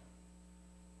restaurant.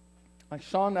 Like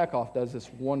Sean Eckhoff does this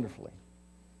wonderfully.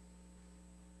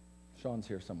 Sean's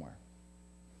here somewhere.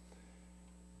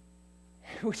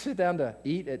 We sit down to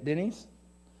eat at Denny's,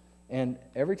 and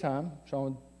every time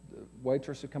Sean, the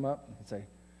waitress would come up and say,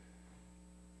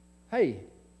 hey,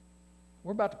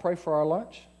 we're about to pray for our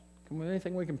lunch.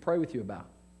 Anything we can pray with you about?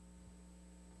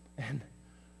 And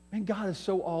man, God is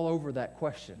so all over that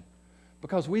question.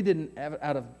 Because we didn't,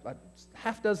 out of a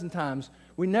half dozen times,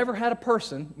 we never had a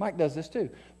person, Mike does this too,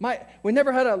 we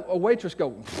never had a waitress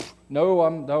go,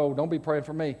 no, don't be praying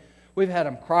for me. We've had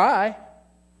them cry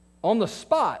on the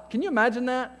spot. Can you imagine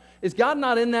that? Is God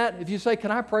not in that? If you say,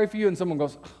 can I pray for you? And someone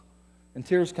goes, and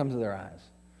tears come to their eyes.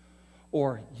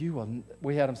 Or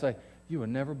we had them say, you will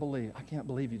never believe, I can't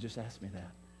believe you just asked me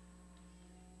that.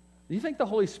 Do you think the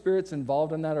Holy Spirit's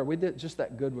involved in that, or are we just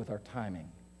that good with our timing?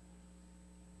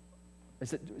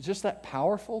 Is it just that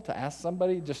powerful to ask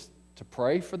somebody just to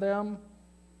pray for them?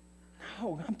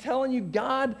 No, I'm telling you,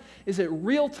 God is at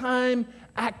real time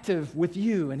active with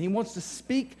you, and He wants to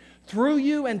speak through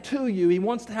you and to you. He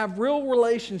wants to have real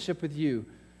relationship with you.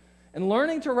 And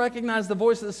learning to recognize the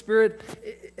voice of the Spirit,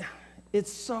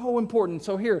 it's so important.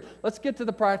 So here, let's get to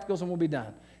the practicals and we'll be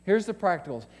done. Here's the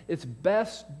practicals. It's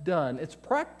best done. It's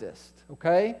practiced,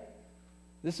 okay?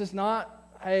 This is not,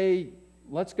 hey,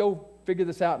 let's go figure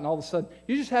this out and all of a sudden.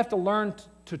 You just have to learn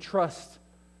to trust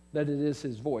that it is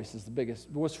His voice is the biggest,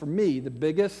 was for me the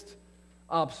biggest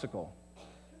obstacle.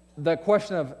 The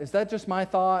question of, is that just my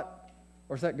thought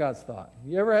or is that God's thought?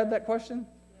 You ever had that question?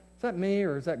 Is that me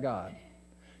or is that God?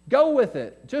 Go with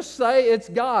it. Just say it's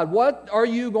God. What are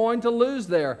you going to lose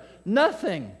there?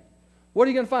 Nothing. What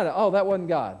are you going to find out? Oh, that wasn't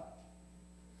God.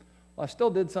 Well, I still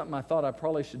did something I thought I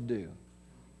probably should do.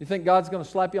 You think God's going to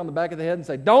slap you on the back of the head and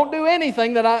say, don't do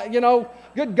anything that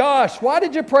good gosh, why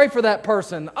did you pray for that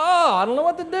person? Oh, I don't know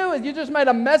what to do. You just made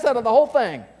a mess out of the whole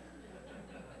thing.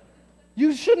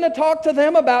 You shouldn't have talked to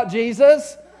them about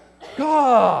Jesus.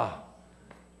 God.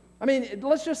 I mean,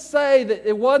 let's just say that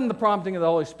it wasn't the prompting of the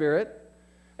Holy Spirit,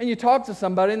 and you talk to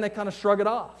somebody and they kind of shrug it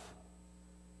off.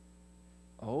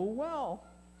 Oh, well.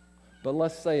 But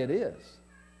let's say it is.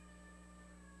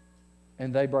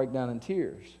 And they break down in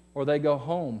tears. Or they go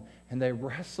home and they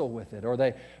wrestle with it. Or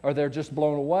they're just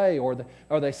blown away. Or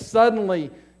they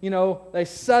suddenly, they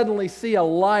suddenly see a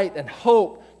light and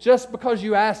hope just because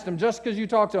you asked them, just because you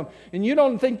talked to them. And you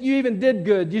don't think you even did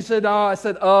good. You said, I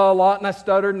said a lot and I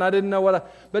stuttered and I didn't know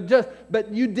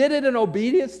but you did it in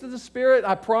obedience to the Spirit.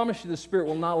 I promise you the Spirit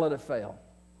will not let it fail.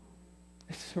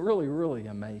 It's really, really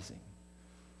amazing.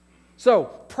 So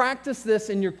practice this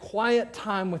in your quiet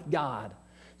time with God.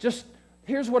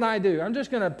 Here's what I do. I'm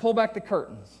just going to pull back the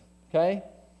curtains, okay?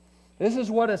 This is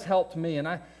what has helped me, and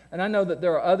I know that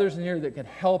there are others in here that could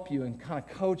help you and kind of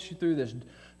coach you through this.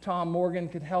 Tom Morgan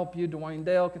could help you. Dwayne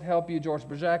Dale could help you. George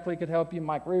Berjackley could help you.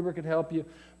 Mike Reber could help you.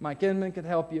 Mike Inman could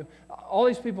help you. All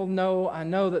these people I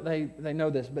know that they know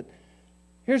this, but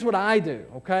here's what I do,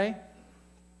 okay?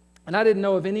 And I didn't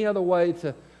know of any other way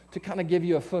to kind of give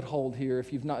you a foothold here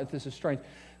if this is strange.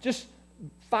 Just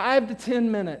 5 to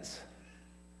 10 minutes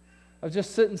of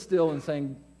just sitting still and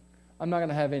saying, I'm not going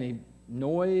to have any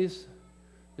noise.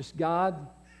 Just, God,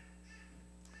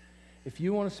 if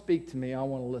you want to speak to me, I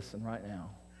want to listen right now.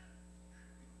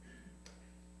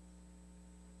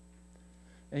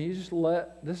 And you just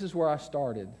this is where I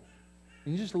started.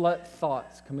 And you just let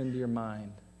thoughts come into your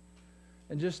mind.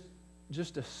 And just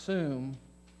assume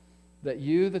that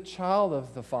you, the child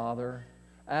of the Father,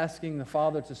 asking the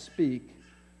Father to speak,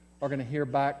 are going to hear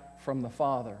back from the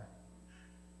Father.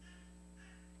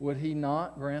 Would He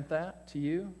not grant that to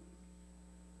you?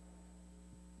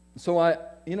 So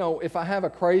if I have a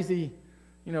crazy,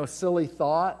 silly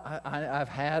thought, I've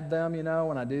had them,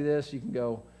 when I do this, you can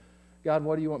go, God,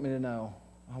 what do you want me to know?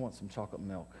 I want some chocolate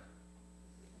milk.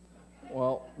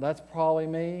 Well, that's probably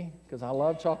me, because I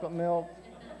love chocolate milk.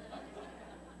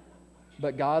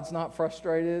 But God's not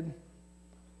frustrated.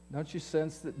 Don't you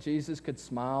sense that Jesus could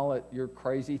smile at your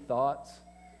crazy thoughts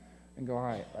and go, all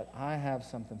right, but I have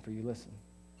something for you. Listen.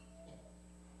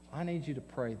 I need you to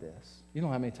pray this. You know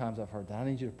how many times I've heard that. I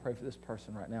need you to pray for this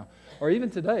person right now. Or even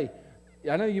today,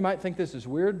 I know you might think this is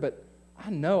weird, but I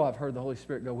know I've heard the Holy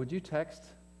Spirit go, would you text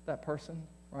that person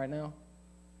right now?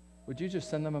 Would you just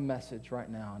send them a message right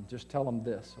now and just tell them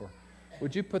this? Or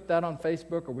would you put that on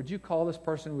Facebook? Or would you call this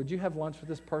person? Would you have lunch with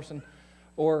this person?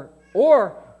 Or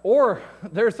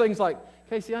there's things like,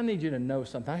 Casey, I need you to know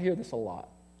something. I hear this a lot.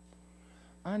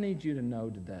 I need you to know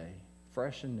today,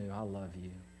 fresh and new, I love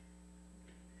you.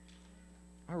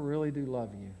 I really do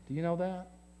love you. Do you know that?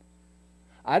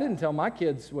 I didn't tell my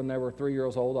kids when they were 3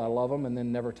 years old I love them and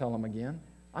then never tell them again.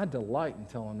 I delight in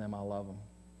telling them I love them.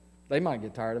 They might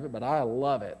get tired of it, but I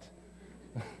love it.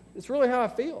 It's really how I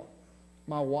feel.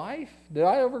 My wife, did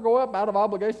I ever go up out of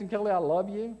obligation, Kelly, I love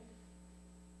you?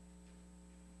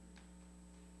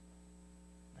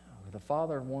 No, the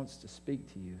Father wants to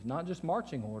speak to you. Not just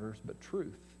marching orders, but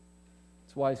truth.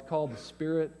 That's why He's called the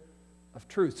Spirit of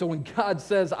truth. So when God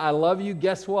says, I love you,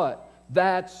 guess what?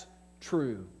 That's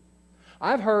true.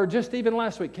 I've heard just even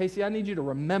last week, Casey, I need you to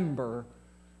remember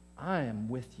I am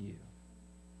with you.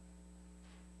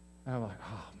 And I'm like,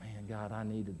 oh man, God, I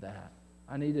needed that.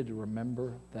 I needed to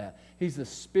remember that. He's the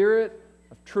Spirit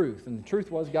of truth. And the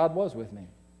truth was, God was with me.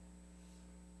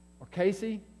 Or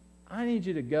Casey, I need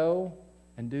you to go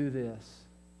and do this.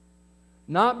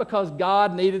 Not because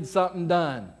God needed something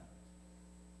done.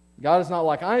 God is not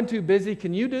like, I'm too busy.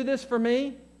 Can you do this for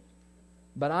me?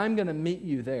 But I'm going to meet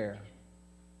you there.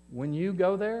 When you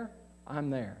go there,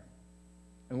 I'm there.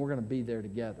 And we're going to be there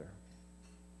together.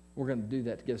 We're going to do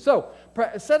that together. So,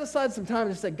 set aside some time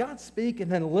to say, God, speak,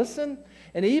 and then listen.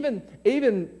 And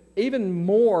even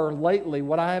more lately,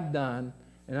 what I have done,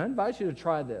 and I invite you to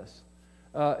try this,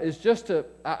 is just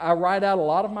I write out a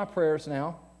lot of my prayers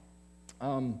now.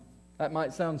 That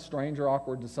might sound strange or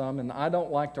awkward to some, and I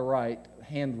don't like to write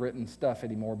handwritten stuff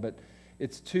anymore, but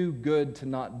it's too good to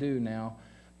not do now.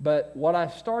 But what I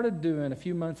started doing a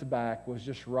few months back was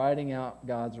just writing out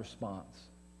God's response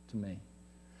to me.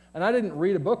 And I didn't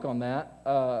read a book on that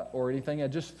or anything. I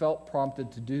just felt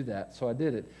prompted to do that, so I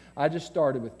did it. I just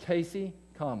started with Casey,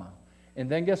 comma. And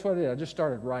then guess what I did? I just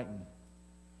started writing.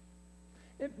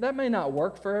 That may not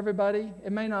work for everybody.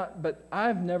 It may not, but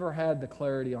I've never had the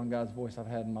clarity on God's voice I've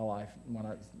had in my life.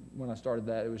 When I started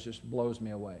that, it was just blows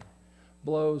me away.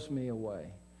 Blows me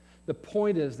away. The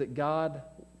point is that God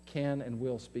can and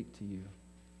will speak to you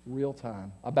real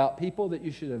time about people that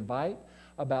you should invite,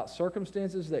 about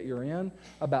circumstances that you're in,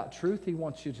 about truth He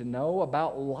wants you to know,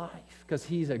 about life, because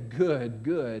He's a good,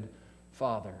 good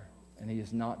Father, and He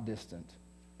is not distant,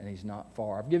 and He's not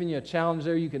far. I've given you a challenge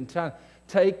there. You can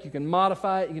take, you can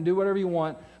modify it, you can do whatever you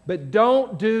want, but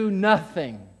don't do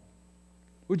nothing.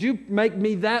 Would you make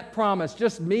me that promise,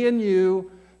 just me and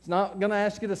you? It's not going to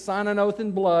ask you to sign an oath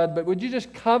in blood, but would you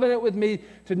just covenant with me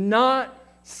to not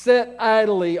sit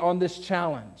idly on this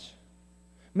challenge?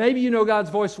 Maybe you know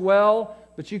God's voice well,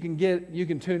 but you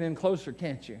can tune in closer,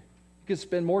 can't you? You can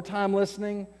spend more time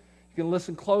listening. You can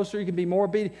listen closer. You can be more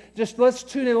obedient. Just let's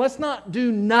tune in. Let's not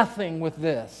do nothing with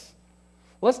this.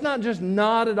 Let's not just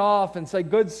nod it off and say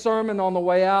good sermon on the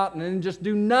way out and then just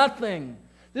do nothing.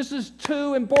 This is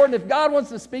too important. If God wants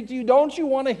to speak to you, don't you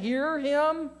want to hear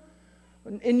Him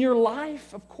in your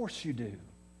life? Of course you do.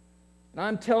 And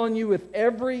I'm telling you with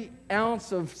every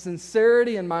ounce of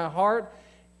sincerity in my heart,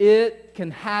 it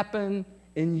can happen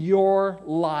in your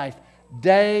life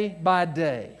day by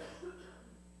day.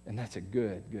 And that's a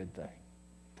good, good thing.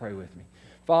 Pray with me.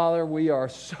 Father, we are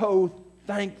so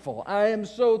thankful. I am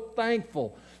so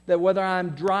thankful that whether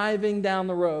I'm driving down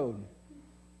the road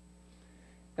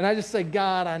and I just say,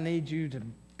 God, I need you to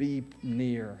be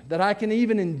near, that I can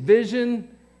even envision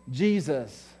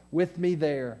Jesus with me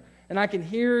there, and I can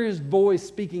hear His voice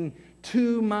speaking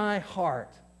to my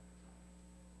heart.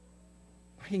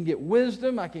 I can get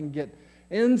wisdom, I can get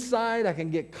insight, I can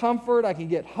get comfort, I can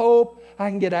get hope, I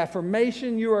can get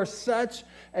affirmation. You are such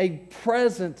a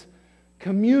present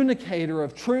communicator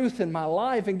of truth in my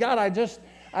life. And God,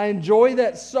 I enjoy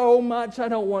that so much. I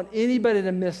don't want anybody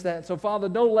to miss that. So Father,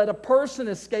 don't let a person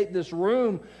escape this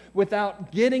room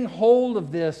without getting hold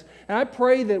of this. And I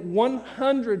pray that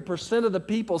 100% of the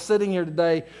people sitting here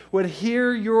today would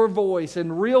hear your voice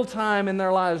in real time in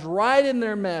their lives, right in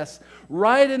their mess,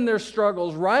 right in their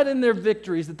struggles, right in their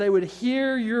victories, that they would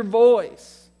hear your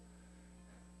voice.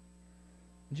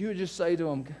 And you would just say to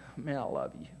them, man, I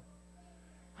love you.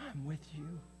 I'm with you.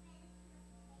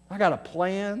 I got a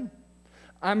plan.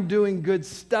 I'm doing good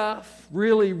stuff,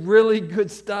 really, really good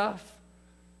stuff.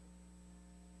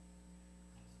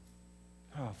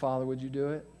 Oh, Father, would you do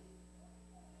it?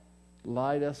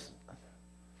 Light us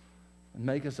and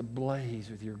make us ablaze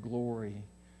with your glory,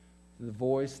 the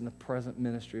voice and the present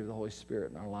ministry of the Holy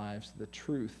Spirit in our lives, the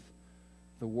truth,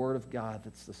 the Word of God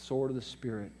that's the sword of the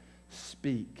Spirit.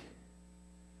 Speak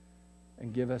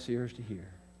and give us ears to hear.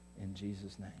 In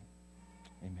Jesus' name,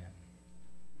 amen.